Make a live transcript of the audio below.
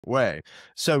way.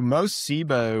 So most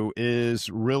SIBO is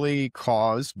really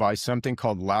caused by something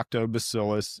called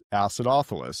Lactobacillus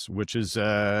acidophilus, which is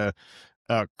a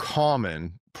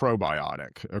common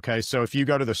probiotic. Okay. So if you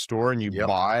go to the store and you Yep.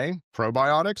 buy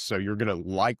probiotics, so you're going to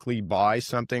likely buy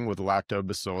something with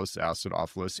Lactobacillus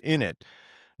acidophilus in it.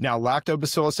 Now,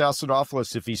 Lactobacillus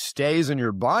acidophilus, if he stays in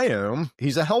your biome,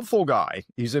 he's a helpful guy.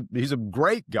 He's a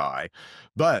great guy.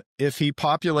 But if he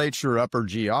populates your upper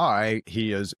GI,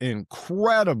 he is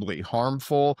incredibly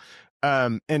harmful.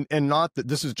 And not that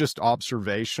this is just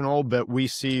observational, but we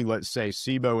see, let's say,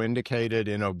 SIBO indicated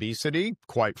in obesity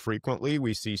quite frequently.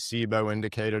 We see SIBO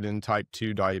indicated in type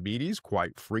 2 diabetes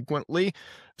quite frequently.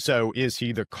 So is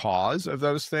he the cause of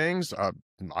those things?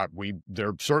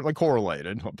 They're certainly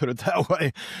correlated. I'll put it that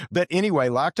way. But anyway,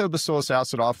 Lactobacillus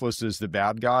acidophilus is the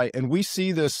bad guy. And we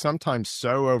see this sometimes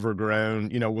so overgrown,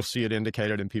 we'll see it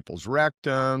indicated in people's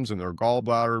rectums and their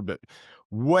gallbladder, but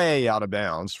way out of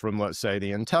bounds from, let's say,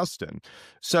 the intestine.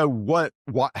 So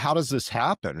how does this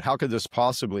happen? How could this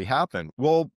possibly happen?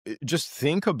 Well, just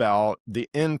think about the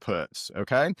inputs.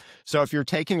 Okay. So if you're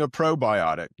taking a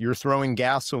probiotic, you're throwing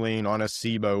gasoline on a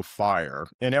SIBO fire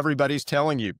and everybody's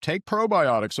telling you, take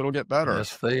probiotics, it'll get better.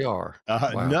 Yes, they are.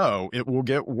 Wow. No, it will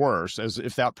get worse, as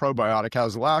if that probiotic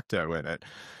has lacto in it.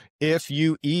 If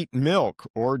you eat milk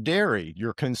or dairy,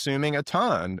 you're consuming a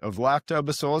ton of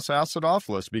Lactobacillus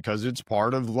acidophilus because it's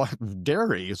part of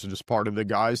dairy. It's just part of the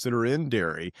guys that are in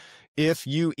dairy. If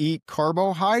you eat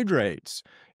carbohydrates,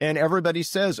 and everybody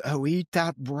says, oh, eat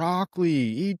that broccoli,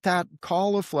 eat that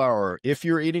cauliflower. If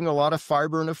you're eating a lot of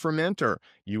fiber in a fermenter,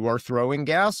 you are throwing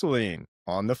gasoline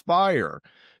on the fire.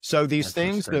 So these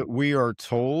things Interesting. that we are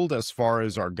told as far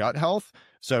as our gut health,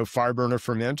 so fiber in a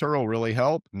fermenter will really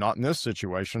help. Not in this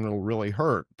situation, it'll really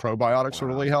hurt. Probiotics will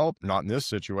Wow. really help. Not in this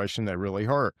situation, they really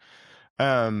hurt.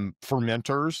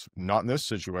 Fermenters, not in this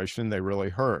situation, they really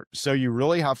hurt. So you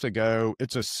really have to go,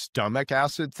 it's a stomach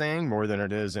acid thing more than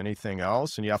it is anything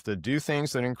else. And you have to do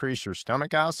things that increase your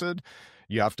stomach acid.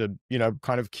 You have to,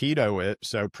 kind of keto it.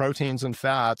 So proteins and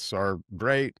fats are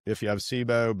great if you have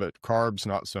SIBO, but carbs,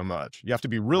 not so much. You have to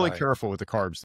be really Right. careful with the carbs.